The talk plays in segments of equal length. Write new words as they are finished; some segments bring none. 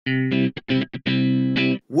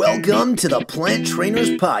Welcome to the Plant Trainers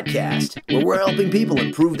Podcast, where we're helping people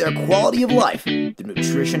improve their quality of life through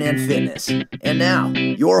nutrition and fitness. And now,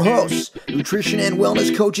 your hosts, nutrition and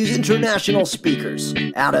wellness coaches, international speakers,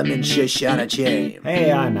 Adam and Shoshana Chaim.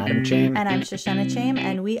 Hey, I'm Adam Chaim. And I'm Shoshana Chaim,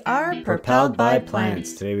 and we are Propelled by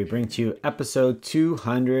Plants. Today we bring to you episode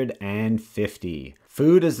 250.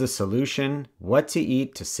 Food is the Solution, What to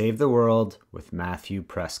Eat to Save the World with Matthew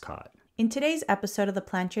Prescott. In today's episode of the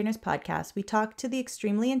Plant Trainers Podcast, we talk to the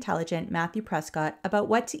extremely intelligent Matthew Prescott about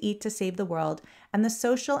what to eat to save the world and the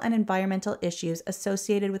social and environmental issues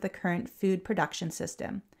associated with the current food production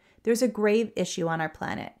system. There's a grave issue on our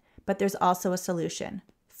planet, but there's also a solution: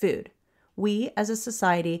 food. We, as a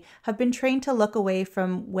society, have been trained to look away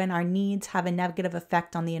from when our needs have a negative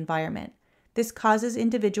effect on the environment. This causes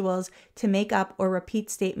individuals to make up or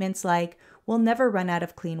repeat statements like, "We'll never run out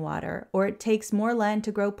of clean water," or "It takes more land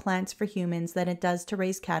to grow plants for humans than it does to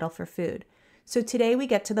raise cattle for food." So today we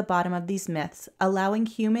get to the bottom of these myths, allowing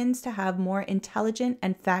humans to have more intelligent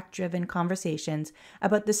and fact-driven conversations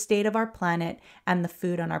about the state of our planet and the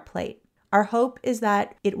food on our plate. Our hope is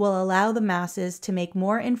that it will allow the masses to make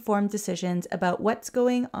more informed decisions about what's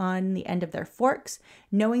going on the end of their forks,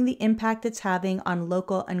 knowing the impact it's having on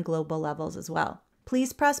local and global levels as well.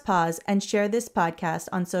 Please press pause and share this podcast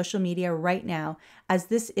on social media right now, as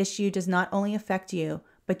this issue does not only affect you,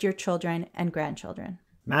 but your children and grandchildren.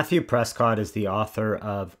 Matthew Prescott is the author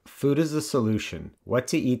of Food is the Solution, What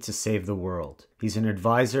to Eat to Save the World. He's an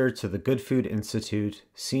advisor to the Good Food Institute,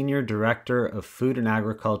 Senior Director of Food and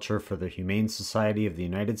Agriculture for the Humane Society of the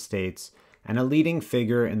United States, and a leading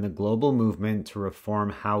figure in the global movement to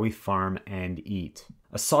reform how we farm and eat.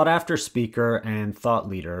 A sought-after speaker and thought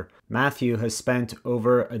leader, Matthew has spent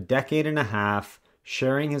over a decade and a half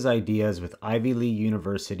sharing his ideas with Ivy League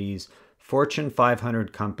universities, Fortune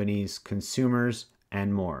 500 companies, consumers,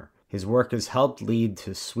 and more. His work has helped lead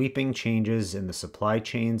to sweeping changes in the supply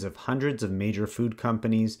chains of hundreds of major food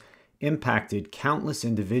companies, impacted countless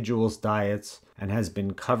individuals' diets, and has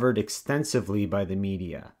been covered extensively by the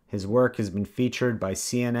media. His work has been featured by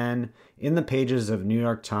CNN, in the pages of New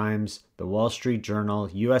York Times, The Wall Street Journal,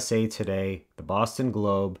 USA Today, The Boston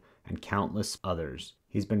Globe, and countless others.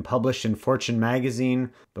 He's been published in Fortune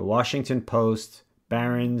magazine, The Washington Post,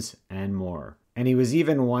 Barron's, and more. And he was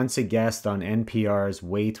even once a guest on NPR's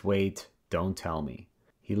Wait, Wait, Don't Tell Me.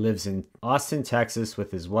 He lives in Austin, Texas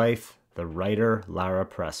with his wife, the writer Lara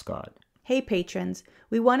Prescott. Hey patrons,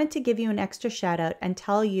 we wanted to give you an extra shout out and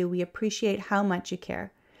tell you we appreciate how much you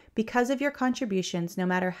care. Because of your contributions, no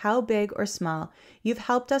matter how big or small, you've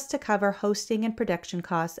helped us to cover hosting and production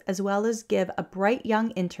costs, as well as give a bright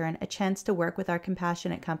young intern a chance to work with our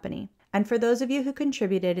compassionate company. And for those of you who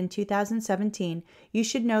contributed in 2017, you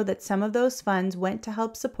should know that some of those funds went to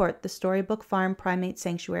help support the Storybook Farm Primate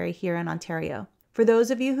Sanctuary here in Ontario. For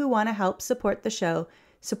those of you who want to help support the show,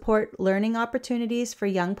 support learning opportunities for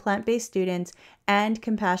young plant-based students, and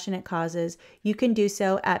compassionate causes, you can do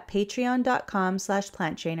so at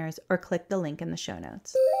patreon.com/planttrainers or click the link in the show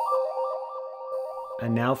notes.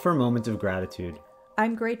 And now for a moment of gratitude.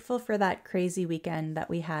 I'm grateful for that crazy weekend that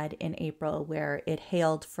we had in April where it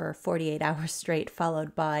hailed for 48 hours straight,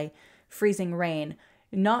 followed by freezing rain.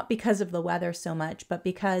 Not because of the weather so much, but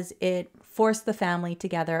because it forced the family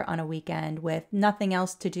together on a weekend with nothing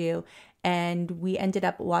else to do. And we ended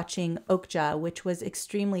up watching Okja, which was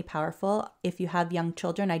extremely powerful. If you have young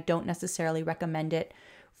children, I don't necessarily recommend it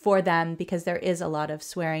for them because there is a lot of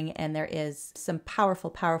swearing and there is some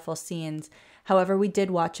powerful scenes. However, we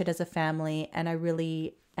did watch it as a family, and I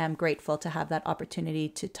really am grateful to have that opportunity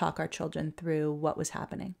to talk our children through what was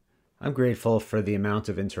happening. I'm grateful for the amount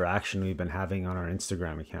of interaction we've been having on our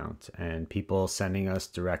Instagram account and people sending us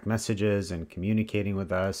direct messages and communicating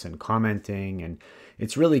with us and commenting. And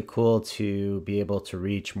it's really cool to be able to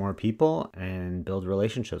reach more people and build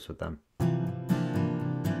relationships with them.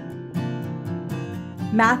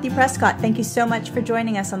 Matthew Prescott, thank you so much for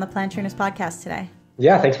joining us on the Plant Trainers Podcast today.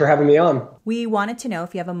 Yeah, thanks for having me on. We wanted to know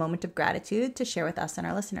if you have a moment of gratitude to share with us and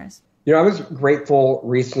our listeners. You know, I was grateful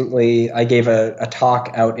recently. I gave a talk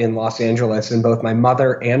out in Los Angeles, and both my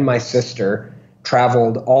mother and my sister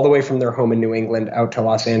traveled all the way from their home in New England out to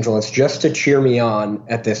Los Angeles just to cheer me on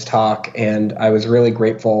at this talk. And I was really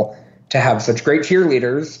grateful to have such great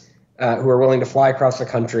cheerleaders who are willing to fly across the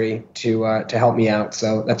country to help me out.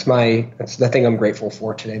 So that's the thing I'm grateful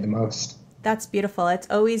for today the most. That's beautiful. It's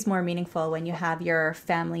always more meaningful when you have your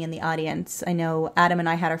family in the audience. I know Adam and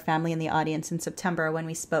I had our family in the audience in September when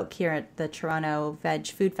we spoke here at the Toronto Veg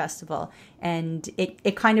Food Festival, and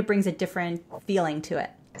it kind of brings a different feeling to it.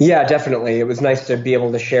 Yeah, definitely. It was nice to be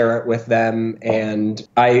able to share it with them. And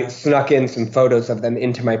I snuck in some photos of them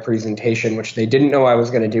into my presentation, which they didn't know I was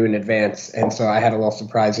going to do in advance. And so I had a little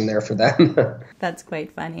surprise in there for them. That's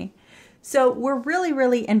quite funny. So we're really,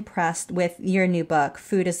 really impressed with your new book,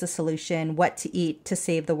 Food is the Solution, What to Eat to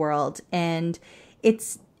Save the World. And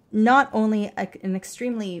it's not only an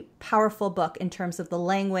extremely powerful book in terms of the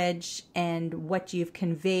language and what you've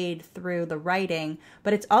conveyed through the writing,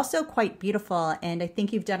 but it's also quite beautiful. And I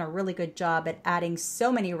think you've done a really good job at adding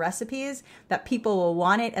so many recipes that people will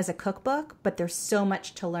want it as a cookbook, but there's so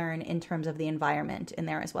much to learn in terms of the environment in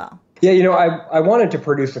there as well. Yeah, I wanted to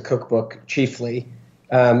produce a cookbook chiefly.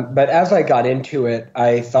 But as I got into it,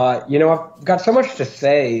 I thought, I've got so much to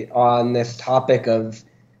say on this topic of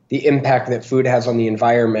the impact that food has on the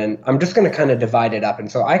environment. I'm just going to kind of divide it up.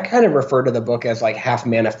 And so I kind of refer to the book as like half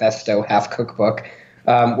manifesto, half cookbook,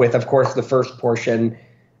 with, of course, the first portion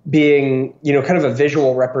being, kind of a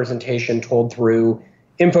visual representation told through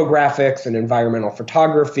infographics and environmental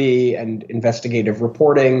photography and investigative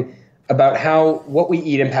reporting about how what we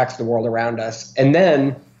eat impacts the world around us. And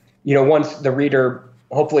then, once the reader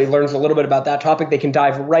hopefully learns a little bit about that topic, they can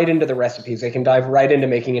dive right into the recipes. They can dive right into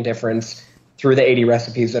making a difference through the 80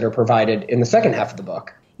 recipes that are provided in the second half of the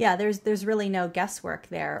book. Yeah, there's really no guesswork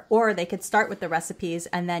there. Or they could start with the recipes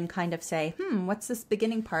and then kind of say, what's this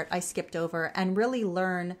beginning part I skipped over, and really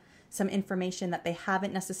learn some information that they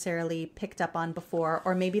haven't necessarily picked up on before,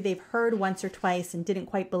 or maybe they've heard once or twice and didn't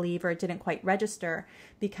quite believe or didn't quite register.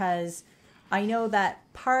 Because I know that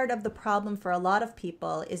part of the problem for a lot of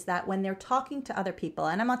people is that when they're talking to other people,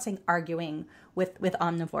 and I'm not saying arguing with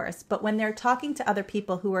omnivores, but when they're talking to other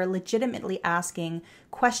people who are legitimately asking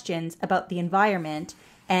questions about the environment,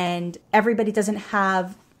 and everybody doesn't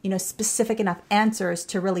have, specific enough answers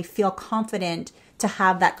to really feel confident to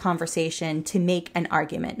have that conversation, to make an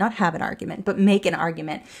argument, not have an argument, but make an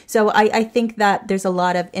argument. So I think that there's a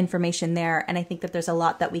lot of information there. And I think that there's a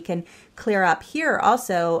lot that we can clear up here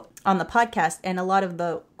also on the podcast. And a lot of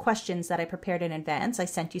the questions that I prepared in advance, I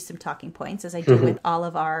sent you some talking points, as I do with all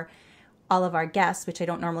of our guests, which I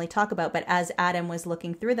don't normally talk about. But as Adam was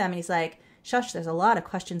looking through them, and he's like, Shush, there's a lot of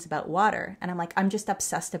questions about water. And I'm like, I'm just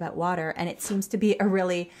obsessed about water. And it seems to be a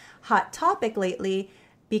really hot topic lately,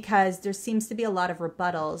 because there seems to be a lot of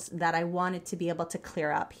rebuttals that I wanted to be able to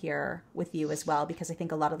clear up here with you as well, because I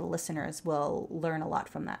think a lot of the listeners will learn a lot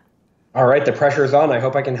from that. All right, the pressure's on. I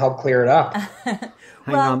hope I can help clear it up.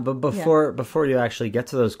 Hang on, but before you actually get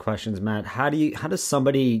to those questions, Matt, how does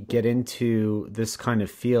somebody get into this kind of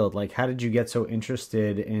field? Like, how did you get so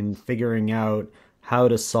interested in figuring out how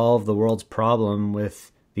to solve the world's problem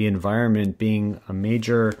with the environment being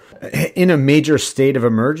in a major state of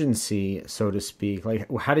emergency, so to speak? Like,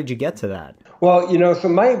 how did you get to that? Well, so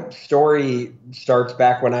my story starts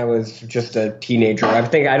back when I was just a teenager. I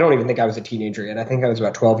don't even think I was a teenager yet. I think I was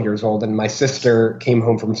about 12 years old. And my sister came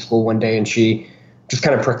home from school one day and she just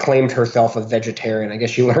kind of proclaimed herself a vegetarian. I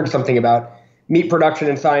guess she learned something about meat production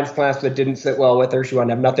in science class that didn't sit well with her. She wanted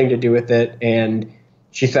to have nothing to do with it. And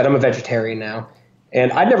she said, I'm a vegetarian now.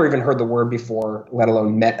 And I'd never even heard the word before, let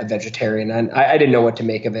alone met a vegetarian. And I didn't know what to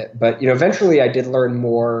make of it. But, eventually I did learn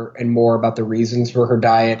more and more about the reasons for her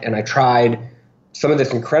diet. And I tried some of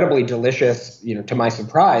this incredibly delicious, to my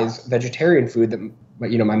surprise, vegetarian food that,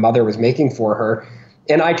 my mother was making for her.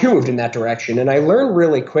 And I too moved in that direction. And I learned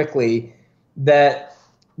really quickly that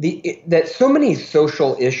so many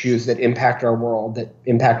social issues that impact our world, that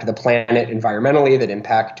impact the planet environmentally, that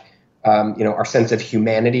impact our sense of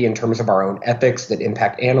humanity in terms of our own ethics, that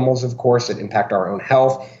impact animals, of course, that impact our own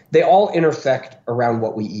health. They all intersect around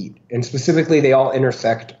what we eat. And specifically, they all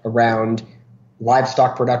intersect around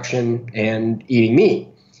livestock production and eating meat.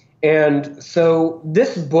 And so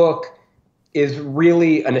this book is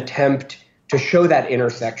really an attempt to show that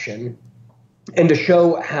intersection and to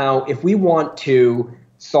show how, if we want to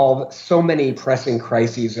solve so many pressing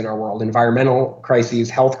crises in our world, environmental crises,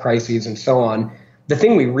 health crises, and so on, the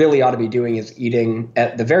thing we really ought to be doing is eating,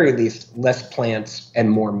 at the very least, less plants and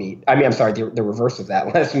more meat. The reverse of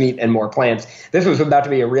that, less meat and more plants. This was about to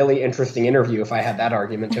be a really interesting interview if I had that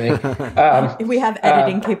argument to make. We have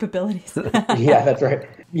editing capabilities. Yeah, that's right.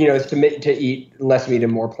 Is to eat less meat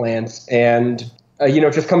and more plants. And,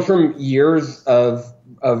 it just comes from years of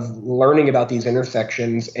learning about these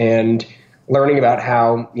intersections and learning about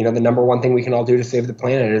how, the number one thing we can all do to save the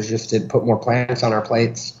planet is just to put more plants on our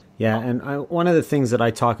plates. Yeah, and one of the things that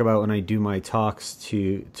I talk about when I do my talks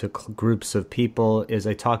to groups of people is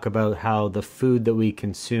I talk about how the food that we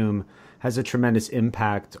consume has a tremendous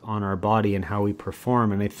impact on our body and how we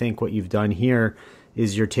perform. And I think what you've done here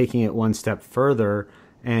is you're taking it one step further.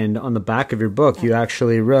 And on the back of your book, you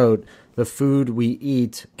actually wrote, the food we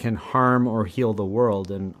eat can harm or heal the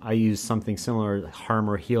world. And I use something similar, harm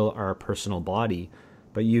or heal our personal body.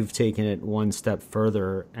 But you've taken it one step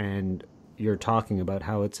further, and you're talking about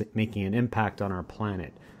how it's making an impact on our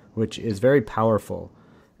planet, which is very powerful.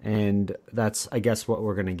 And that's, I guess, what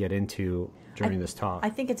we're going to get into during this talk. I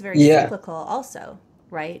think it's very cyclical also,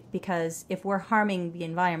 right? Because if we're harming the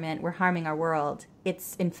environment, we're harming our world,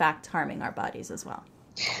 it's in fact harming our bodies as well.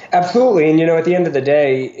 Absolutely. And, at the end of the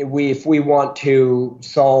day, if we want to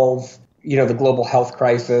solve, the global health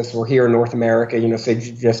crisis, or here in North America, say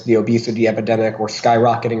just the obesity epidemic or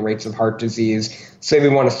skyrocketing rates of heart disease, say we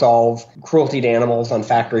want to solve cruelty to animals on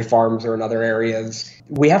factory farms or in other areas,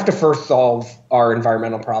 we have to first solve our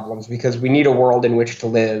environmental problems, because we need a world in which to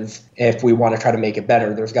live. If we want to try to make it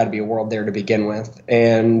better, there's got to be a world there to begin with.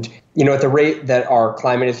 And, at the rate that our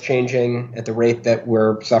climate is changing, at the rate that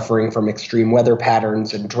we're suffering from extreme weather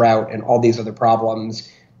patterns and drought and all these other problems,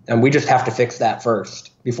 and we just have to fix that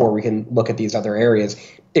first before we can look at these other areas.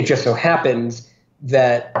 It just so happens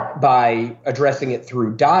that by addressing it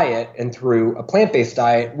through diet and through a plant-based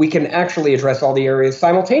diet, we can actually address all the areas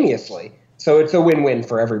simultaneously. So it's a win-win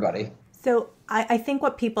for everybody. So I think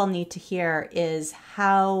what people need to hear is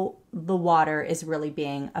how the water is really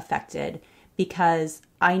being affected, because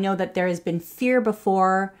I know that there has been fear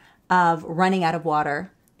before of running out of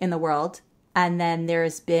water in the world. And then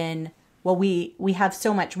there's been, well, we have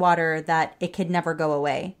so much water that it could never go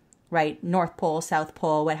away, right? North Pole, South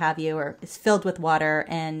Pole, what have you, or it's filled with water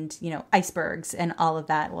and, icebergs and all of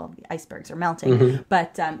that. Well, the icebergs are melting,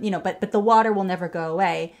 but the water will never go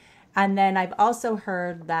away. And then I've also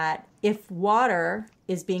heard that if water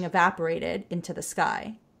is being evaporated into the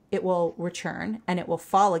sky, it will return and it will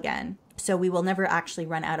fall again. So we will never actually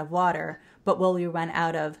run out of water, but will we run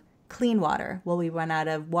out of clean water? Will we run out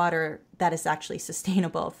of water that is actually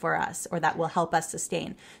sustainable for us, or that will help us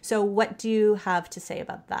sustain? So what do you have to say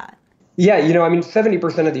about that? Yeah,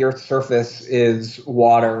 70% of the Earth's surface is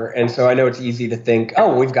water. And so I know it's easy to think,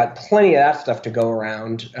 oh, we've got plenty of that stuff to go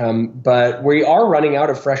around. But we are running out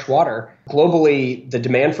of fresh water. Globally, the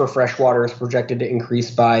demand for fresh water is projected to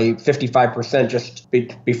increase by 55% just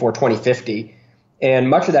before 2050. And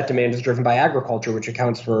much of that demand is driven by agriculture, which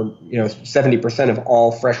accounts for 70% of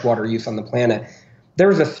all freshwater use on the planet. There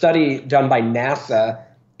was a study done by NASA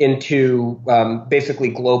into basically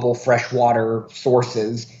global freshwater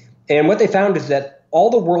sources. And what they found is that all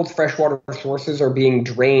the world's freshwater sources are being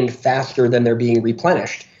drained faster than they're being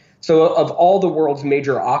replenished. So of all the world's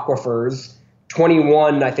major aquifers,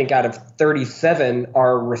 21, I think, out of 37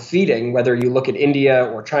 are receding. Whether you look at India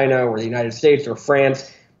or China or the United States or France,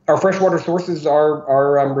 our freshwater sources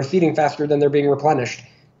are receding faster than they're being replenished.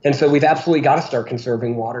 And so we've absolutely got to start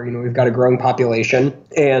conserving water. We've got a growing population.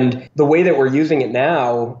 And the way that we're using it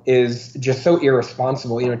now is just so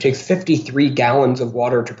irresponsible. It takes 53 gallons of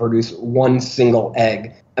water to produce one single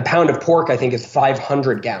egg. A pound of pork, I think, is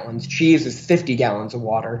 500 gallons. Cheese is 50 gallons of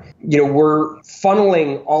water. We're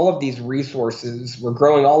funneling all of these resources. We're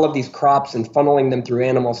growing all of these crops and funneling them through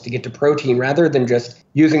animals to get to protein, rather than just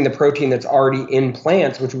using the protein that's already in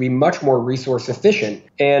plants, which would be much more resource efficient.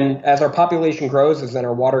 And as our population grows, as then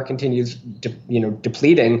our water continues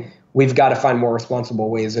depleting, we've got to find more responsible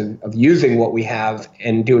ways of using what we have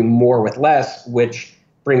and doing more with less, which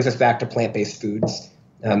brings us back to plant-based foods.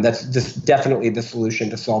 That's just definitely the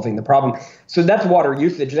solution to solving the problem. So that's water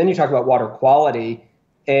usage. Then you talk about water quality,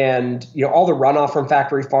 and all the runoff from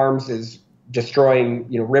factory farms is destroying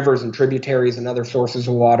rivers and tributaries and other sources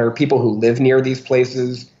of water. People who live near these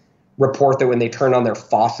places report that when they turn on their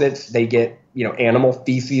faucets, they get animal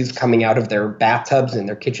feces coming out of their bathtubs and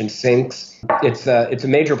their kitchen sinks. It's a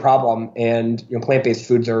major problem, and plant-based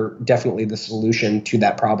foods are definitely the solution to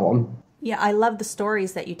that problem. Yeah, I love the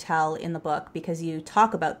stories that you tell in the book, because you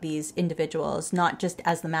talk about these individuals, not just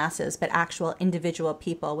as the masses, but actual individual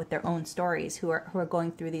people with their own stories who are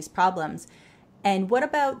going through these problems. And what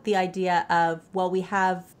about the idea of, well, we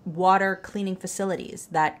have water cleaning facilities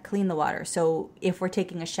that clean the water. So if we're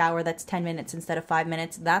taking a shower that's 10 minutes instead of 5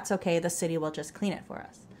 minutes, that's okay. The city will just clean it for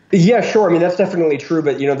us. Yeah, sure. That's definitely true.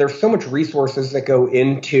 But, there's so much resources that go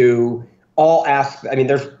into all aspects.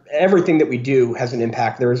 There's everything that we do has an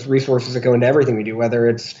impact. There's resources that go into everything we do, whether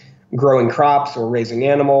it's growing crops or raising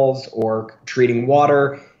animals or treating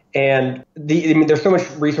water. And there's so much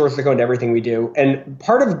resources that go into everything we do. And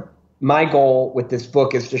part of my goal with this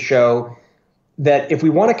book is to show that if we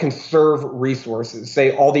want to conserve resources,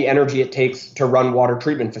 say all the energy it takes to run water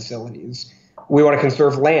treatment facilities, we want to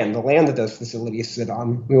conserve land, the land that those facilities sit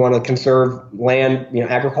on. We want to conserve land,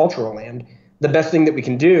 agricultural land. The best thing that we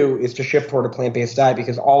can do is to shift toward a plant-based diet,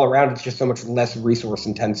 because all around it's just so much less resource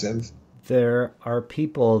intensive. There are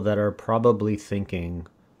people that are probably thinking,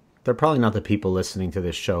 they're probably not the people listening to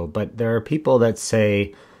this show, but there are people that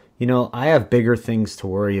say, you know, I have bigger things to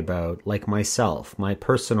worry about, like myself, my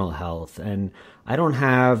personal health, and I don't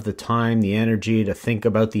have the time, the energy to think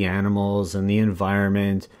about the animals and the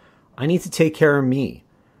environment. I need to take care of me.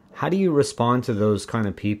 How do you respond to those kind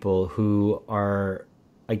of people who are,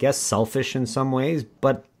 I guess, selfish in some ways?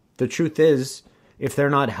 But the truth is, if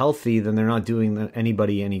they're not healthy, then they're not doing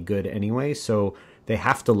anybody any good anyway. So they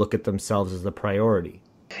have to look at themselves as the priority.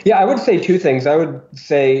 Yeah, I would say two things. I would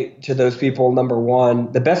say to those people, number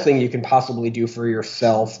one, the best thing you can possibly do for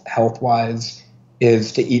yourself health-wise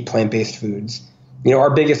is to eat plant-based foods. You know,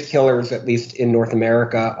 our biggest killers, at least in North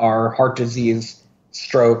America, are heart disease,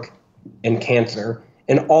 stroke, and cancer.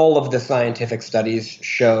 And all of the scientific studies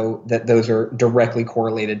show that those are directly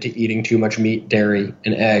correlated to eating too much meat, dairy,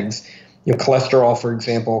 and eggs. You know, cholesterol, for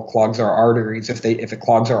example, clogs our arteries. If it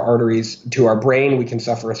clogs our arteries to our brain, we can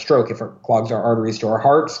suffer a stroke. If it clogs our arteries to our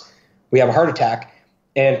hearts, we have a heart attack.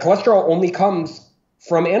 And cholesterol only comes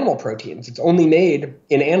from animal proteins. It's only made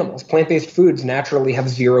in animals. Plant-based foods naturally have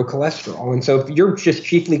zero cholesterol. And so if you're just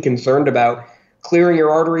chiefly concerned about clearing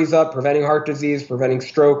your arteries up, preventing heart disease, preventing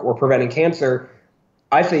stroke, or preventing cancer,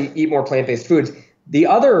 I say eat more plant-based foods. The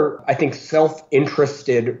other, I think,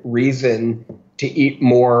 self-interested reason to eat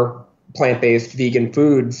more plant-based vegan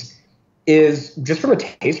foods is just from a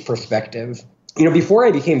taste perspective. You know, before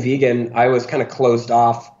I became vegan, I was kind of closed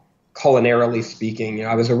off culinarily speaking. You know,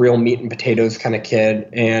 I was a real meat and potatoes kind of kid,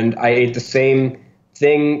 and I ate the same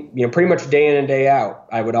thing, you know, pretty much day in and day out.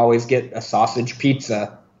 I would always get a sausage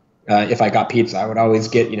pizza. If I got pizza, I would always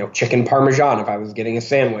get, you know, chicken parmesan if I was getting a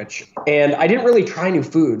sandwich. And I didn't really try new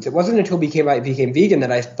foods. It wasn't until I became vegan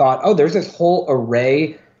that I thought, oh, there's this whole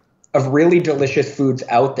array of really delicious foods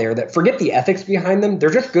out there that, forget the ethics behind them, they're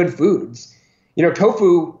just good foods. You know,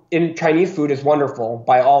 tofu in Chinese food is wonderful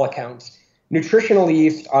by all accounts. Nutritional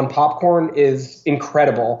yeast on popcorn is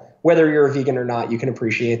incredible. Whether you're a vegan or not, you can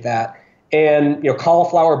appreciate that. And, you know,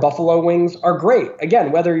 cauliflower buffalo wings are great.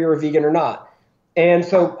 Again, whether you're a vegan or not. And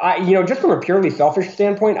so, just from a purely selfish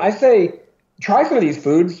standpoint, I say try some of these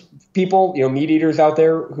foods. People, you know, meat eaters out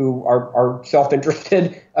there who are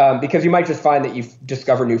self-interested, because you might just find that you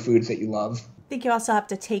discover new foods that you love. I think you also have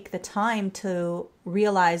to take the time to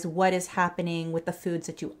realize what is happening with the foods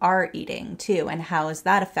that you are eating too, and how is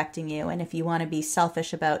that affecting you. And if you want to be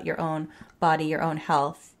selfish about your own body, your own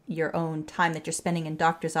health, your own time that you're spending in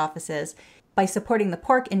doctor's offices, by supporting the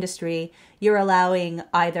pork industry, you're allowing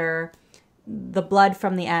either the blood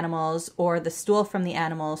from the animals or the stool from the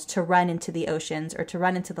animals to run into the oceans or to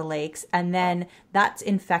run into the lakes. And then that's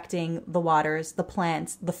infecting the waters, the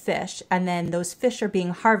plants, the fish. And then those fish are being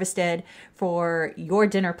harvested for your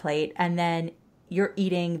dinner plate. And then you're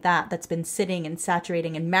eating that's been sitting and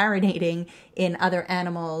saturating and marinating in other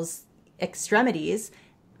animals' extremities.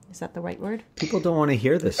 Is that the right word? People don't want to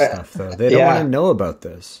hear this stuff, though. They don't want to know about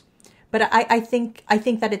this. But I think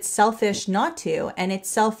that it's selfish not to. And it's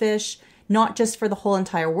selfish not just for the whole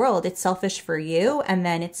entire world. It's selfish for you, and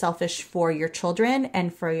then it's selfish for your children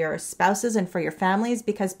and for your spouses and for your families,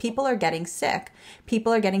 because people are getting sick.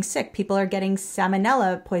 People are getting sick. People are getting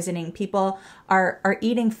salmonella poisoning. People are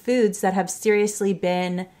eating foods that have seriously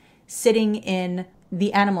been sitting in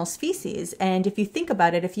the animal's feces. And if you think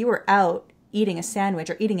about it, if you were out eating a sandwich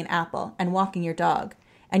or eating an apple and walking your dog,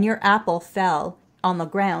 and your apple fell on the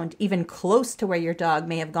ground, even close to where your dog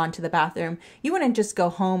may have gone to the bathroom, you wouldn't just go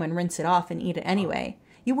home and rinse it off and eat it anyway.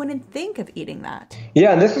 You wouldn't think of eating that.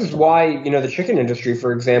 Yeah, and this is why, you know, the chicken industry,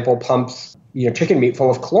 for example, pumps, you know, chicken meat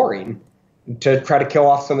full of chlorine to try to kill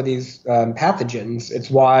off some of these pathogens.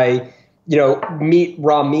 It's why, you know,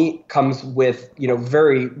 raw meat comes with, you know,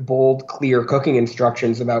 very bold, clear cooking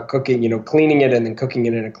instructions about cooking, you know, cleaning it and then cooking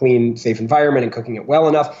it in a clean, safe environment and cooking it well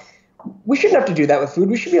enough. We shouldn't have to do that with food.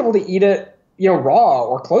 We should be able to eat it, you know, raw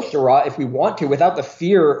or close to raw if we want to, without the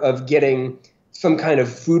fear of getting some kind of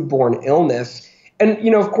foodborne illness. And,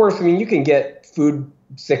 you know, of course, I mean, you can get food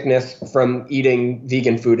sickness from eating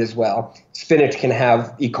vegan food as well. Spinach can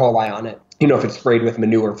have E. coli on it, you know, if it's sprayed with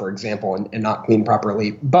manure, for example, and not cleaned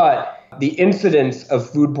properly. But the incidence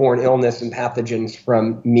of foodborne illness and pathogens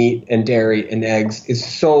from meat and dairy and eggs is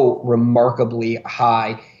so remarkably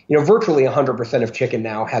high. You know, virtually 100% of chicken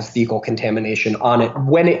now has fecal contamination on it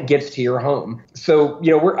when it gets to your home. So,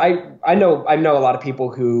 you know, I know a lot of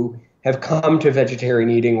people who have come to vegetarian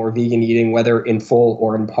eating or vegan eating, whether in full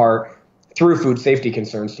or in part, through food safety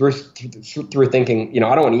concerns, through thinking, you know,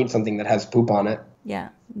 I don't want to eat something that has poop on it. Yeah,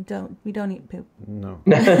 we don't eat poop. No.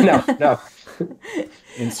 No.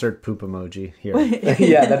 Insert poop emoji here.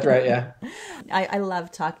 Yeah, that's right. Yeah. I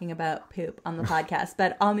love talking about poop on the podcast,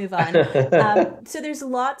 but I'll move on. So there's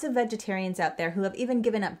lots of vegetarians out there who have even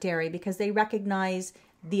given up dairy because they recognize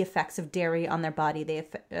the effects of dairy on their body. They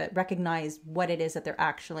recognize what it is that they're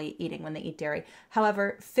actually eating when they eat dairy.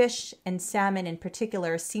 However, fish and salmon in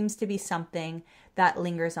particular seems to be something that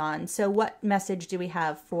lingers on. So what message do we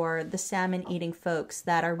have for the salmon eating folks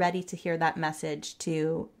that are ready to hear that message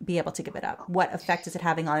to be able to give it up? What effect is it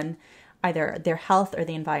having on either their health or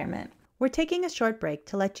the environment? We're taking a short break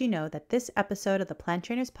to let you know that this episode of the Plant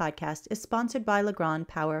Trainers podcast is sponsored by Legrand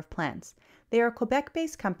Power of Plants. They are a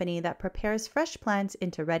Quebec-based company that prepares fresh plants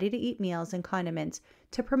into ready-to-eat meals and condiments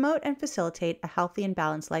to promote and facilitate a healthy and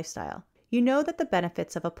balanced lifestyle. You know that the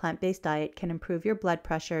benefits of a plant-based diet can improve your blood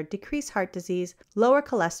pressure, decrease heart disease, lower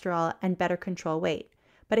cholesterol, and better control weight.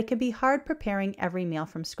 But it can be hard preparing every meal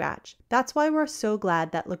from scratch. That's why we're so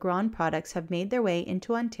glad that Legrand products have made their way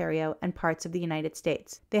into Ontario and parts of the United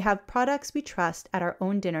States. They have products we trust at our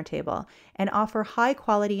own dinner table and offer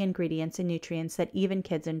high-quality ingredients and nutrients that even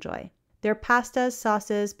kids enjoy. Their pastas,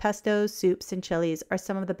 sauces, pestos, soups, and chilies are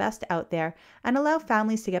some of the best out there and allow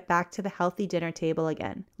families to get back to the healthy dinner table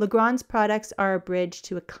again. Legrand's products are a bridge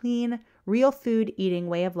to a clean, real food eating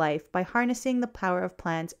way of life by harnessing the power of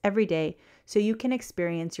plants every day so you can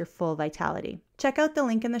experience your full vitality. Check out the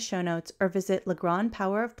link in the show notes or visit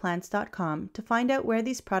legrandpowerofplants.com to find out where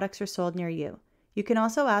these products are sold near you. You can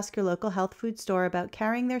also ask your local health food store about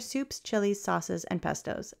carrying their soups, chilies, sauces, and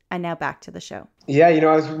pestos. And now back to the show. Yeah, it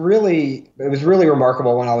was really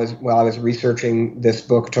remarkable while I was researching this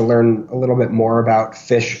book to learn a little bit more about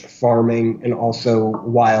fish farming and also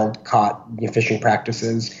wild caught fishing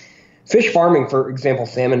practices. Fish farming, for example,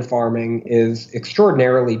 salmon farming, is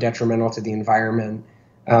extraordinarily detrimental to the environment.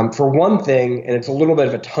 For one thing, and it's a little bit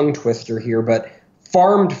of a tongue twister here, but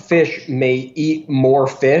farmed fish may eat more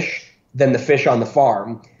fish than the fish on the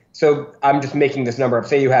farm. So I'm just making this number up.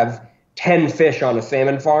 Say you have 10 fish on a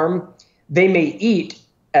salmon farm. They may eat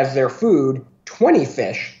as their food 20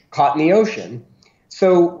 fish caught in the ocean.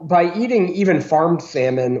 So by eating even farmed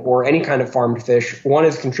salmon or any kind of farmed fish, one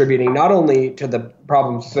is contributing not only to the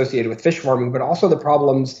problems associated with fish farming, but also the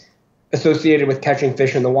problems associated with catching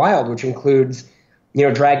fish in the wild, which includes,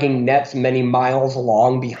 dragging nets many miles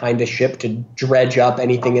along behind a ship to dredge up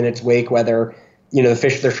anything in its wake, whether the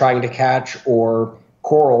fish they're trying to catch, or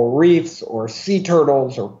coral reefs, or sea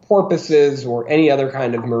turtles, or porpoises, or any other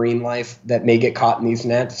kind of marine life that may get caught in these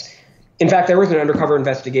nets. In fact, there was an undercover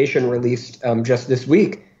investigation released just this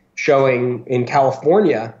week showing in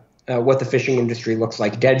California what the fishing industry looks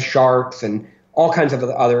like, dead sharks and all kinds of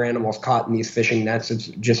other animals caught in these fishing nets. It's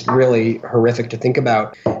just really horrific to think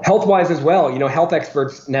about. Health-wise as well, health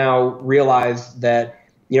experts now realize that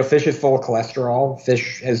fish is full of cholesterol,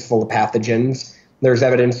 fish is full of pathogens. There's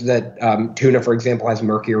evidence that tuna, for example, has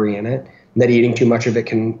mercury in it, that eating too much of it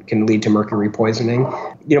can lead to mercury poisoning.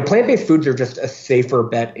 Plant-based foods are just a safer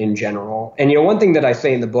bet in general. And, one thing that I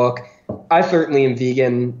say in the book, I certainly am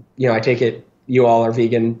vegan. I take it you all are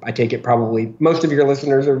vegan. I take it probably most of your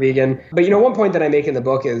listeners are vegan. But, one point that I make in the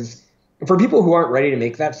book is for people who aren't ready to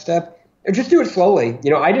make that step, just do it slowly.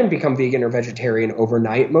 I didn't become vegan or vegetarian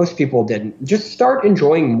overnight. Most people didn't. Just start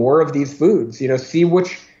enjoying more of these foods. See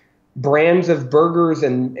which brands of burgers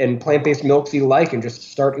and plant-based milks you like and just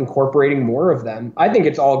start incorporating more of them. I think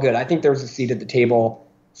it's all good. I think there's a seat at the table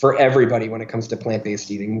for everybody when it comes to plant-based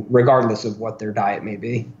eating, regardless of what their diet may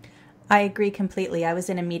be. I agree completely. I was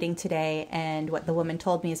in a meeting today, and what the woman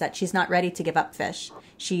told me is that she's not ready to give up fish.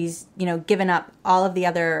 She's, given up all of the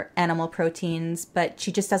other animal proteins, but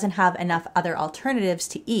she just doesn't have enough other alternatives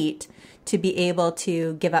to eat to be able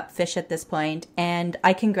to give up fish at this point. And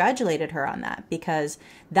I congratulated her on that because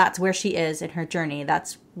that's where she is in her journey.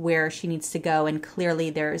 That's where she needs to go. And clearly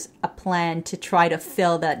there's a plan to try to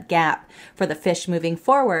fill that gap for the fish moving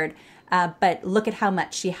forward. But look at how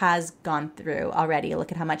much she has gone through already.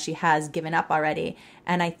 Look at how much she has given up already.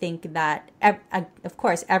 And I think that, of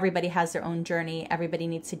course, everybody has their own journey. Everybody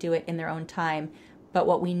needs to do it in their own time. But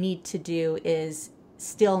what we need to do is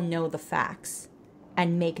still know the facts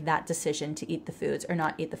and make that decision to eat the foods or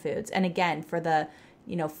not eat the foods. And again, for the,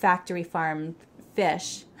 factory farmed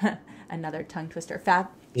fish, another tongue twister,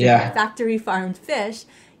 factory farmed fish,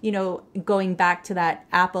 going back to that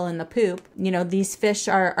apple in the poop, these fish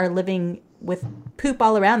are living with poop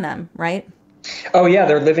all around them, right? Oh, yeah.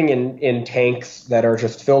 They're living in tanks that are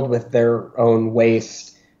just filled with their own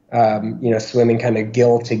waste, swimming kind of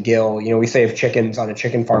gill to gill. We say of chickens on a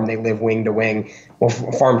chicken farm, they live wing to wing. Well,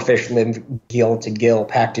 farmed fish live gill to gill,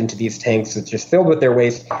 packed into these tanks. It's just filled with their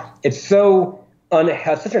waste. It's so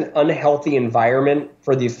has such an unhealthy environment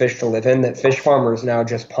for these fish to live in that fish farmers now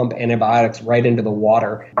just pump antibiotics right into the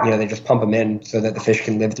water. They just pump them in so that the fish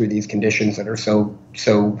can live through these conditions that are so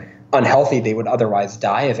unhealthy. They would otherwise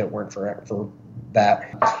die if it weren't for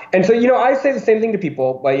that. And so, I say the same thing to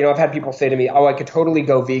people. But, I've had people say to me, oh, I could totally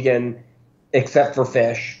go vegan except for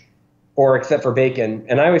fish or except for bacon.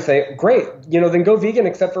 And I always say, great, then go vegan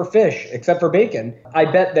except for fish, except for bacon. I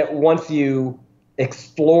bet that once you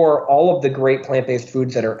explore all of the great plant-based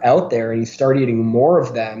foods that are out there and you start eating more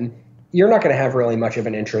of them, you're not going to have really much of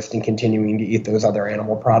an interest in continuing to eat those other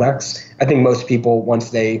animal products. I think most people,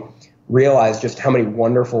 once they realize just how many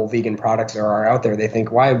wonderful vegan products there are out there, they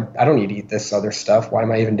think, why, I don't need to eat this other stuff. Why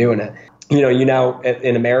am I even doing it? You now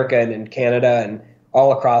in America and in Canada and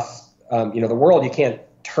all across, the world, you can't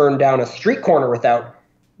turn down a street corner without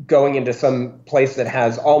going into some place that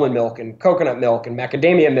has almond milk and coconut milk and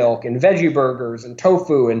macadamia milk and veggie burgers and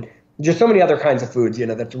tofu and just so many other kinds of foods,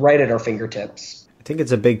 that's right at our fingertips. I think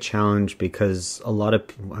it's a big challenge because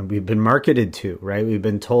we've been marketed to, right? We've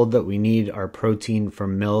been told that we need our protein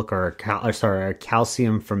from milk, our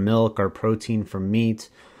calcium from milk, our protein from meat.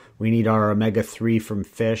 We need our omega-3 from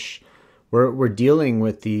fish. We're dealing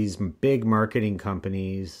with these big marketing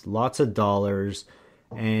companies, lots of dollars,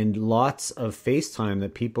 and lots of face time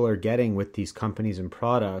that people are getting with these companies and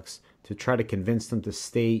products to try to convince them to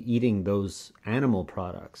stay eating those animal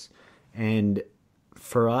products. And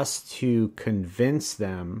for us to convince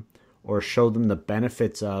them or show them the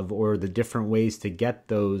benefits of or the different ways to get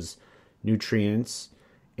those nutrients,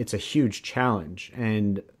 it's a huge challenge.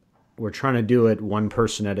 And we're trying to do it one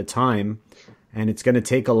person at a time, and it's going to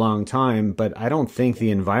take a long time. But I don't think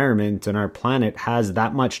the environment and our planet has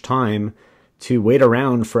that much time to wait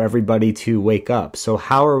around for everybody to wake up. So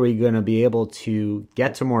how are we going to be able to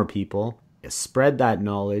get to more people, spread that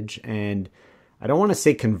knowledge, and I don't want to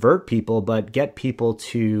say convert people, but get people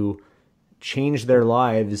to change their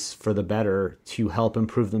lives for the better to help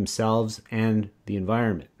improve themselves and the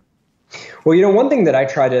environment? Well, one thing that I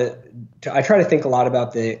try to think a lot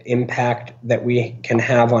about the impact that we can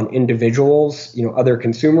have on individuals, other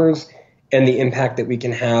consumers, and the impact that we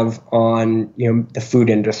can have on, the food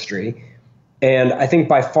industry. And I think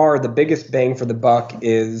by far the biggest bang for the buck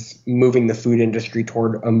is moving the food industry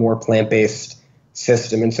toward a more plant-based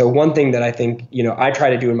system. And so one thing that I think, I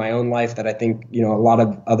try to do in my own life that I think, a lot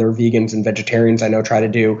of other vegans and vegetarians I know try to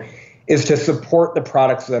do is to support the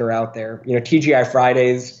products that are out there. TGI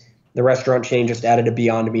Fridays, the restaurant chain, just added a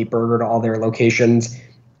Beyond Meat burger to all their locations.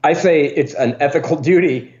 I say it's an ethical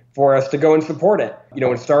duty for us to go and support it. When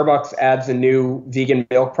Starbucks adds a new vegan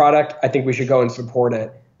milk product, I think we should go and support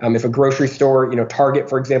it. If a grocery store, Target,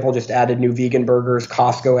 for example, just added new vegan burgers,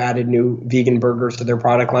 Costco added new vegan burgers to their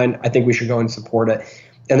product line, I think we should go and support it.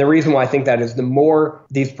 And the reason why I think that is the more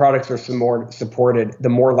these products are supported, the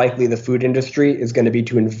more likely the food industry is going to be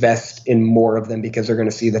to invest in more of them because they're going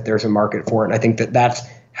to see that there's a market for it. And I think that that's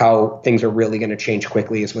how things are really going to change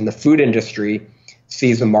quickly, is when the food industry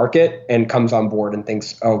sees a market and comes on board and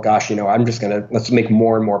thinks, oh gosh, let's make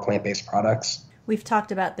more and more plant-based products. We've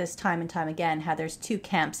talked about this time and time again, how there's two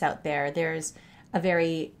camps out there. There's a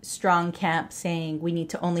very strong camp saying we need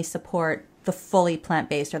to only support the fully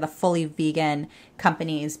plant-based or the fully vegan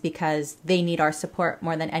companies because they need our support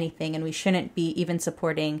more than anything, and we shouldn't be even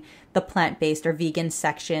supporting the plant-based or vegan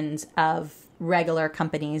sections of regular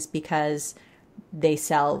companies because they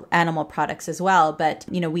sell animal products as well. But,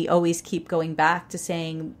 we always keep going back to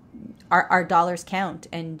saying our dollars count,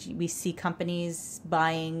 and we see companies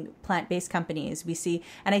buying plant-based companies. We see,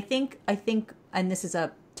 and I think, and this is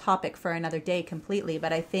a topic for another day completely,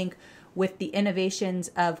 but I think with the innovations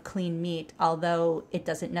of clean meat, although it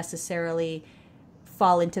doesn't necessarily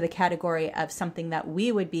fall into the category of something that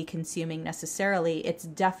we would be consuming necessarily, it's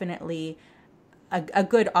definitely a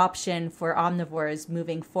good option for omnivores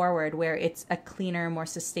moving forward, where it's a cleaner, more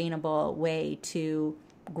sustainable way to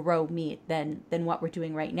grow meat than what we're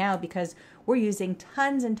doing right now, because we're using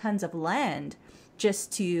tons and tons of land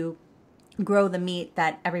just to grow the meat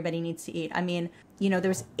that everybody needs to eat. I mean,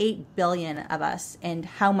 there's 8 billion of us, and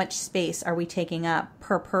how much space are we taking up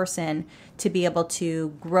per person to be able to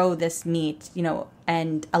grow this meat,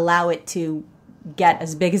 and allow it to get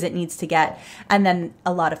as big as it needs to get? And then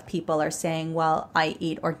a lot of people are saying, well, I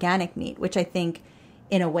eat organic meat, which I think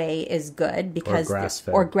in a way is good because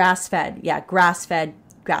or grass-fed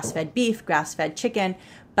beef, grass-fed chicken,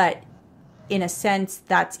 but in a sense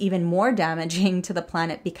that's even more damaging to the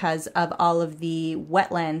planet because of all of the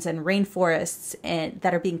wetlands and rainforests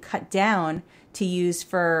that are being cut down to use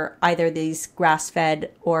for either these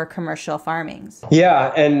grass-fed or commercial farmings.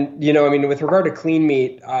 Yeah. And, I mean, with regard to clean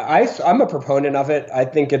meat, I'm a proponent of it. I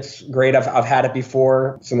think it's great. I've had it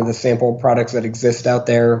before, some of the sample products that exist out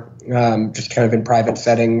there, just kind of in private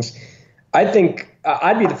settings. I think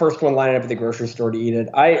I'd be the first one lining up at the grocery store to eat it.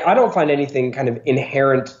 I don't find anything kind of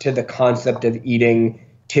inherent to the concept of eating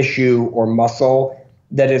tissue or muscle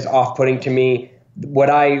that is off-putting to me. What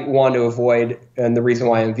I want to avoid, and the reason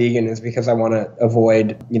why I'm vegan, is because I want to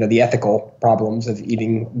avoid, the ethical problems of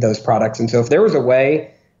eating those products. And so if there was a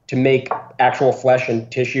way to make actual flesh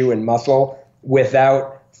and tissue and muscle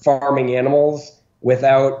without farming animals,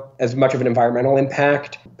 without as much of an environmental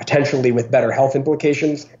impact, potentially with better health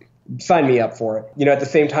implications, sign me up for it. At the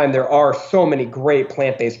same time, there are so many great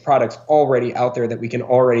plant-based products already out there that we can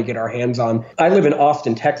already get our hands on. I live in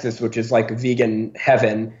Austin, Texas, which is like vegan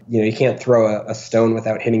heaven. You can't throw a stone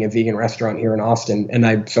without hitting a vegan restaurant here in Austin.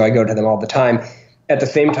 And so I go to them all the time. At the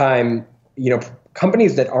same time,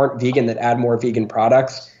 companies that aren't vegan, that add more vegan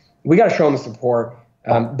products, we got to show them support.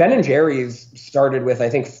 Ben & Jerry's started with, I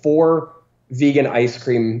think, 4 vegan ice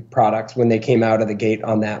cream products when they came out of the gate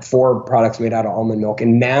on that, 4 products made out of almond milk.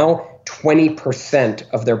 And now 20%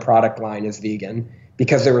 of their product line is vegan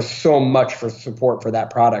because there was so much for support for that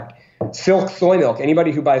product. Silk soy milk,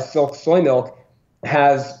 anybody who buys Silk soy milk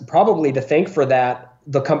has probably to thank for that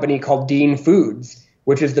the company called Dean Foods,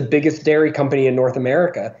 which is the biggest dairy company in North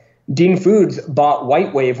America. Dean Foods bought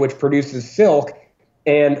White Wave, which produces Silk,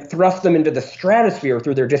 and thrust them into the stratosphere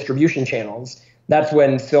through their distribution channels. That's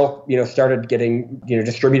when Silk, started getting,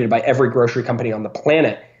 distributed by every grocery company on the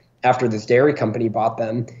planet after this dairy company bought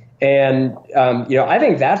them. And, I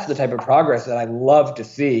think that's the type of progress that I love to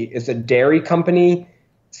see, is a dairy company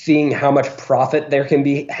seeing how much profit there can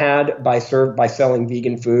be had by selling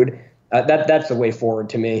vegan food. That's the way forward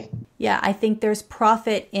to me. Yeah, I think there's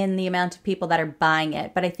profit in the amount of people that are buying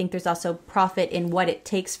it, but I think there's also profit in what it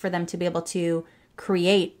takes for them to be able to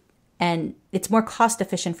create. And it's more cost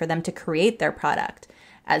efficient for them to create their product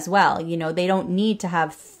as well. They don't need to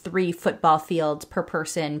have 3 football fields per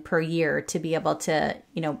person per year to be able to,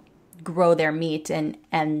 grow their meat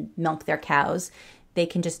and milk their cows. They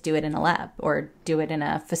can just do it in a lab or do it in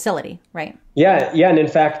a facility, right? Yeah. And in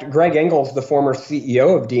fact, Greg Engels, the former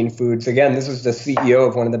CEO of Dean Foods, again, this is the CEO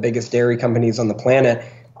of one of the biggest dairy companies on the planet,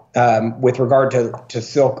 with regard to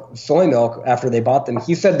Silk soy milk, after they bought them,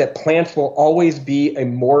 he said that plants will always be a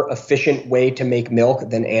more efficient way to make milk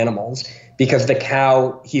than animals, because the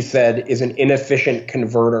cow, he said, is an inefficient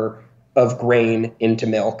converter of grain into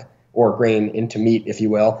milk, or grain into meat, if you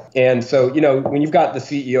will. And so, when you've got the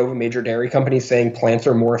CEO of a major dairy company saying plants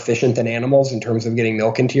are more efficient than animals in terms of getting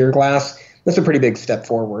milk into your glass, that's a pretty big step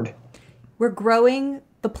forward. We're growing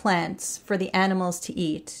the plants for the animals to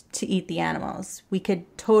eat the animals. We could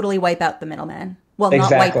totally wipe out the middleman. Well,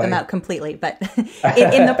 exactly. Not wipe them out completely, but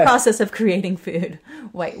in the process of creating food,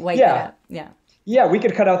 wipe it out. Yeah. Yeah, we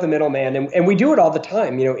could cut out the middleman, and we do it all the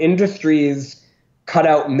time. Industries cut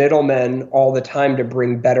out middlemen all the time to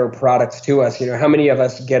bring better products to us. How many of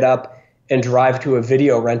us get up and drive to a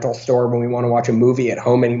video rental store when we want to watch a movie at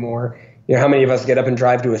home anymore? How many of us get up and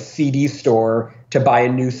drive to a CD store to buy a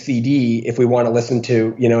new CD if we want to listen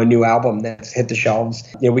to, a new album that's hit the shelves?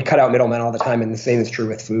 We cut out middlemen all the time, and the same is true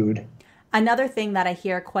with food. Another thing that I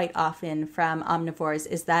hear quite often from omnivores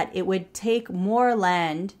is that it would take more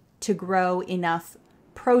land to grow enough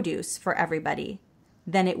produce for everybody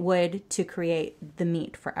than it would to create the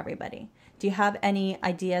meat for everybody. Do you have any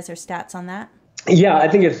ideas or stats on that? Yeah, I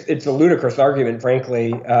think it's a ludicrous argument,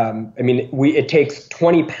 frankly. It takes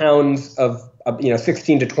 20 pounds of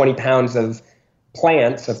 16 to 20 pounds of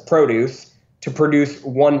plants, of produce, to produce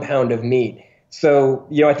 1 pound of meat. So,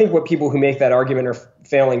 I think what people who make that argument are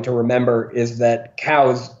failing to remember is that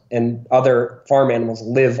cows and other farm animals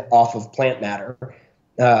live off of plant matter.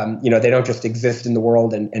 They don't just exist in the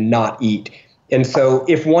world and not eat. And so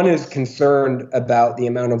if one is concerned about the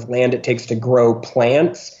amount of land it takes to grow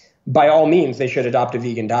plants, by all means, they should adopt a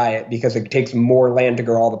vegan diet, because it takes more land to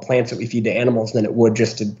grow all the plants that we feed to animals than it would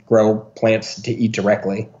just to grow plants to eat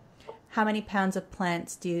directly. How many pounds of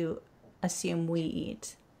plants do you assume we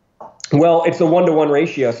eat? Well, it's a 1-to-1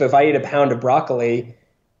 ratio. So if I eat a pound of broccoli,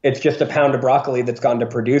 it's just a pound of broccoli that's gone to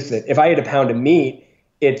produce it. If I eat a pound of meat,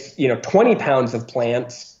 it's 20 pounds of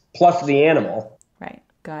plants plus the animal. Right.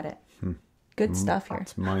 Got it. Good stuff here.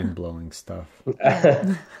 It's mind-blowing stuff.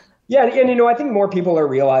 Yeah, and I think more people are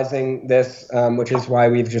realizing this, which is why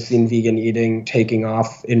we've just seen vegan eating taking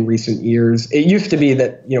off in recent years. It used to be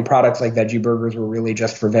that, products like veggie burgers were really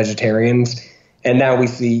just for vegetarians. And now we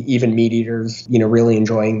see even meat eaters, really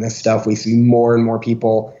enjoying this stuff. We see more and more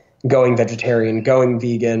people going vegetarian, going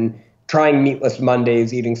vegan, trying meatless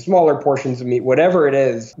Mondays, eating smaller portions of meat, whatever it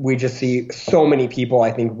is, we just see so many people,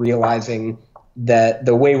 I think, realizing that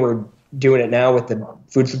the way we're doing it now with the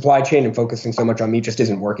food supply chain and focusing so much on meat just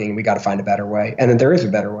isn't working. We got to find a better way. And then there is a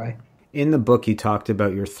better way. In the book, you talked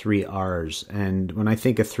about your 3 R's. And when I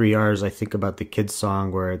think of 3 R's, I think about the kids'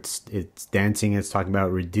 song where it's dancing. It's talking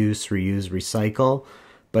about reduce, reuse, recycle.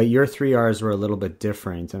 But your 3 R's were a little bit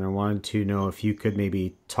different. And I wanted to know if you could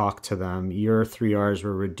maybe talk to them. Your 3 R's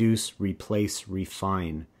were reduce, replace,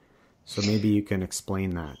 refine. So maybe you can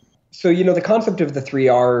explain that. So, the concept of the 3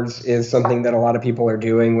 R's is something that a lot of people are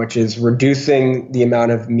doing, which is reducing the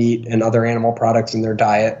amount of meat and other animal products in their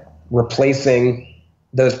diet, replacing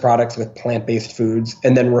those products with plant-based foods,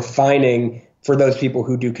 and then refining for those people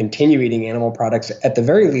who do continue eating animal products, at the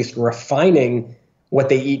very least, refining what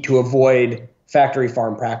they eat to avoid factory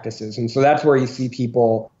farm practices. And so that's where you see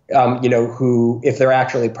people, who, if they're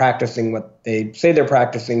actually practicing what they say they're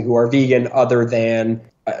practicing, who are vegan other than,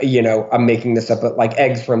 I'm making this up, but like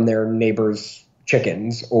eggs from their neighbor's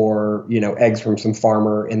chickens or, eggs from some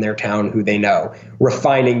farmer in their town who they know,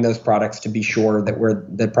 refining those products to be sure that where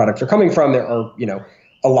the products are coming from are,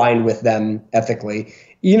 aligned with them ethically.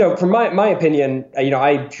 From my opinion,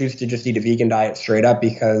 I choose to just eat a vegan diet straight up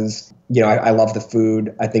because, I love the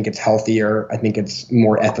food. I think it's healthier. I think it's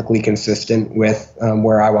more ethically consistent with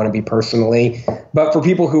where I want to be personally. But for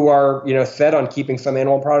people who are, set on keeping some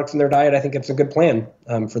animal products in their diet, I think it's a good plan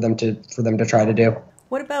for them to try to do.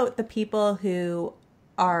 What about the people who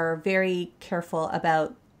are very careful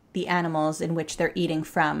about the animals in which they're eating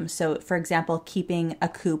from? So, for example, keeping a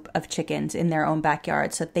coop of chickens in their own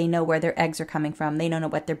backyard so that they know where their eggs are coming from. They don't know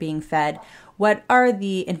what they're being fed. What are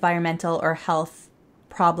the environmental or health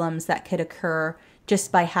problems that could occur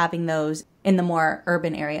just by having those in the more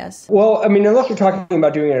urban areas? Well, unless you're talking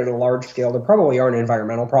about doing it at a large scale, there probably aren't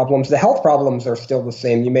environmental problems. The health problems are still the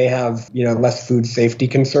same. You may have, less food safety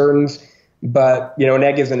concerns. But, an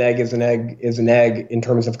egg is an egg is an egg is an egg in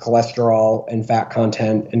terms of cholesterol and fat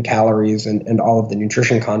content and calories and all of the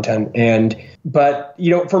nutrition content. But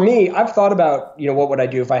for me, I've thought about, what would I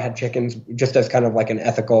do if I had chickens, just as kind of like an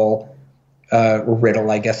ethical riddle,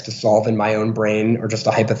 I guess, to solve in my own brain, or just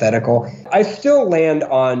a hypothetical. I still land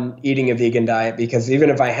on eating a vegan diet because even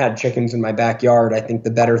if I had chickens in my backyard, I think the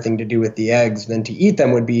better thing to do with the eggs than to eat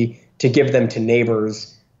them would be to give them to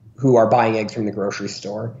neighbors who are buying eggs from the grocery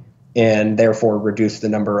store, and therefore reduce the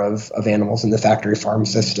number of animals in the factory farm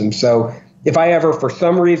system. So if I ever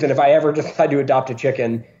decide to adopt a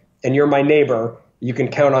chicken and you're my neighbor, you can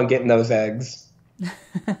count on getting those eggs.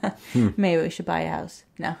 Maybe we should buy a house.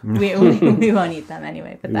 No, we won't eat them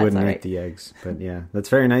anyway, but that's all right. We wouldn't eat the eggs, but yeah, that's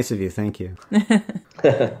very nice of you. Thank you.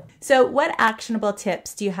 So what actionable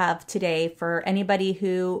tips do you have today for anybody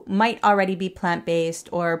who might already be plant-based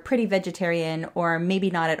or pretty vegetarian or maybe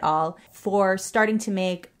not at all, for starting to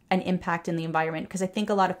make an impact in the environment? Because I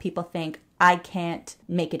think a lot of people think, I can't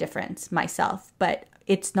make a difference myself, but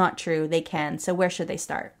it's not true. They can. So where should they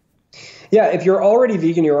start? Yeah, if you're already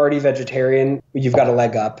vegan, you're already vegetarian, you've got a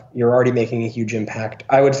leg up. You're already making a huge impact.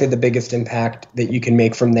 I would say the biggest impact that you can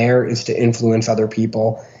make from there is to influence other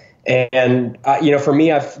people. And, for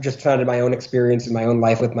me, I've just found in my own experience in my own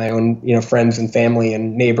life with my own, friends and family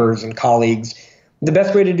and neighbors and colleagues, the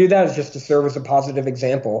best way to do that is just to serve as a positive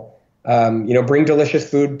example. Bring delicious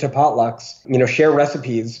food to potlucks, share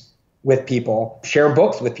recipes with people, share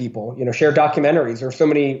books with people, share documentaries. There's so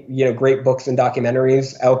many, great books and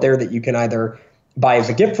documentaries out there that you can either buy as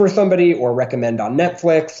a gift for somebody or recommend on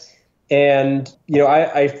Netflix. And,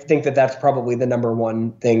 I think that that's probably the number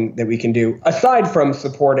one thing that we can do, aside from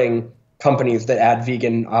supporting companies that add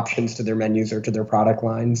vegan options to their menus or to their product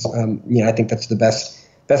lines. I think that's the best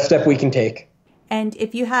step we can take. And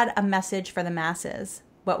if you had a message for the masses,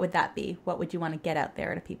 what would that be? What would you want to get out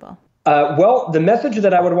there to people? Well, the message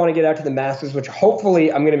that I would want to get out to the masses, which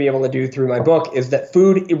hopefully I'm going to be able to do through my book, is that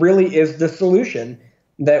food really is the solution,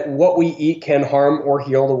 that what we eat can harm or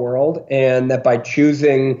heal the world, and that by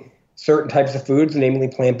choosing certain types of foods, namely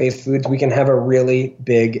plant-based foods, we can have a really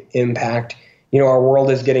big impact. Our world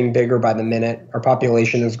is getting bigger by the minute. Our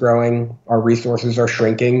population is growing. Our resources are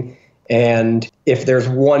shrinking. And if there's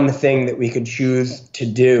one thing that we could choose to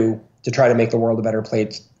do to try to make the world a better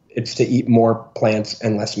place, it's to eat more plants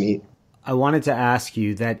and less meat. I wanted to ask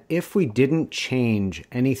you that if we didn't change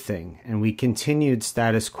anything and we continued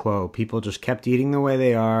status quo, people just kept eating the way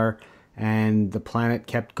they are and the planet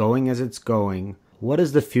kept going as it's going, what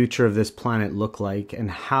does the future of this planet look like,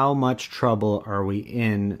 and how much trouble are we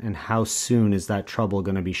in, and how soon is that trouble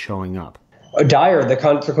going to be showing up? Dire. The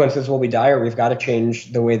consequences will be dire. We've got to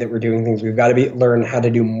change the way that we're doing things. We've got to learn how to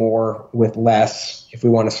do more with less if we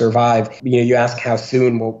want to survive. You ask how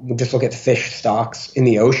soon. We'll just look at fish stocks in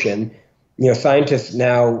the ocean. Scientists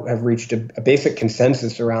now have reached a basic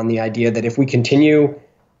consensus around the idea that if we continue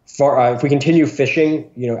fishing,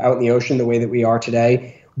 out in the ocean the way that we are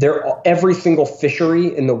today, every single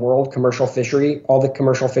fishery in the world, commercial fishery, all the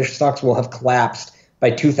commercial fish stocks will have collapsed by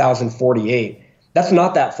 2048. That's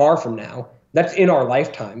not that far from now. That's in our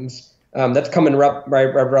lifetimes. That's coming right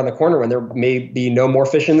around the corner when there may be no more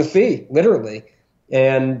fish in the sea, literally.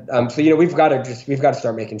 And so we've got to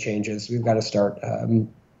start making changes. We've got to start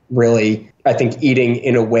really, I think, eating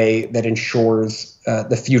in a way that ensures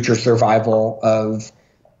the future survival of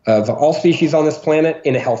all species on this planet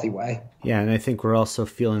in a healthy way. Yeah, and I think we're also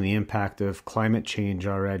feeling the impact of climate change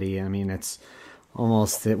already. I mean, it's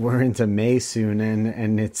almost that we're into May soon,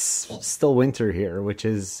 and it's still winter here, which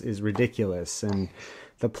is ridiculous. And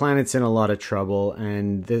the planet's in a lot of trouble,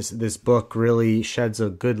 and this book really sheds a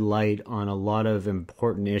good light on a lot of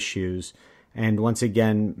important issues. And once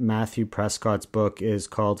again, Matthew Prescott's book is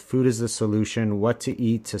called Food is the Solution, What to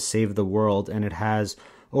Eat to Save the World, and it has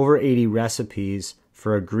over 80 recipes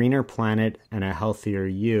for a greener planet and a healthier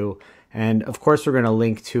you. And of course, we're going to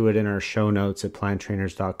link to it in our show notes at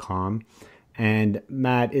planttrainers.com. And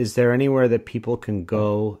Matt, is there anywhere that people can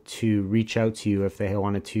go to reach out to you if they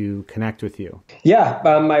wanted to connect with you? Yeah,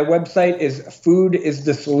 my website is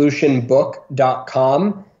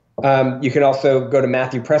foodisthesolutionbook.com. You can also go to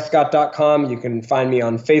matthewprescott.com. You can find me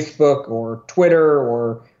on Facebook or Twitter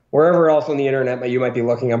or wherever else on the internet you might be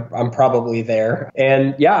looking. I'm probably there.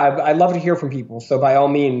 And yeah, I'd love to hear from people. So by all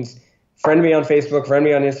means, friend me on Facebook, friend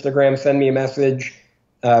me on Instagram, send me a message.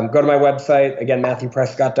 Go to my website, again,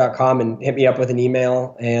 matthewprescott.com, and hit me up with an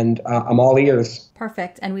email, and I'm all ears.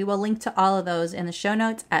 Perfect. And we will link to all of those in the show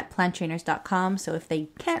notes at planttrainers.com. So if they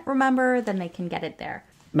can't remember, then they can get it there.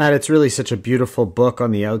 Matt, it's really such a beautiful book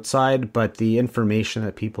on the outside, but the information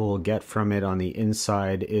that people will get from it on the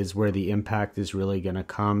inside is where the impact is really going to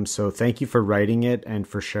come. So thank you for writing it and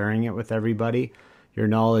for sharing it with everybody. Your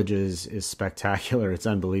knowledge is spectacular. It's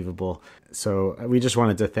unbelievable. So we just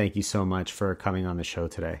wanted to thank you so much for coming on the show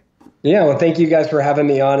today. Yeah, well, thank you guys for having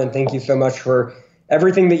me on, and thank you so much for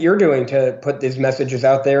everything that you're doing to put these messages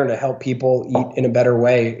out there and to help people eat in a better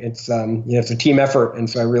way. It's it's a team effort, and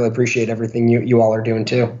so I really appreciate everything you all are doing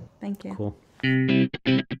too. Thank you. Cool.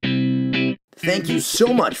 Thank you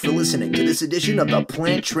so much for listening to this edition of the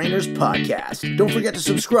Plant Trainers Podcast. Don't forget to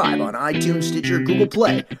subscribe on iTunes, Stitcher, Google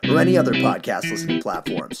Play, or any other podcast listening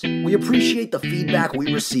platforms. We appreciate the feedback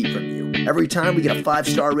we receive from you. Every time we get a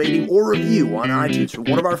 5-star rating or review on iTunes from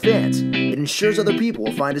one of our fans, it ensures other people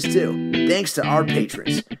will find us too. Thanks to our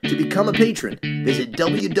patrons. To become a patron, visit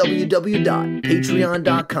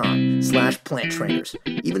www.patreon.com/planttrainers.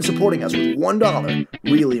 Even supporting us with $1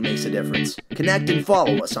 really makes a difference. Connect and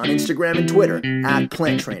follow us on Instagram and Twitter at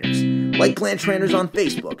Plant Trainers. Like Plant Trainers on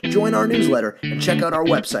Facebook, join our newsletter, and check out our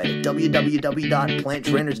website at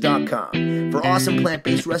www.planttrainers.com for awesome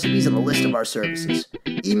plant-based recipes and a list of our services.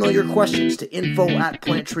 Email your questions to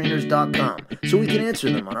info@planttrainers.com so we can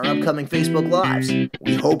answer them on our upcoming Facebook Lives.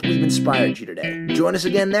 We hope we've inspired you today. Join us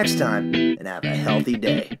again next time, and have a healthy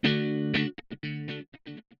day.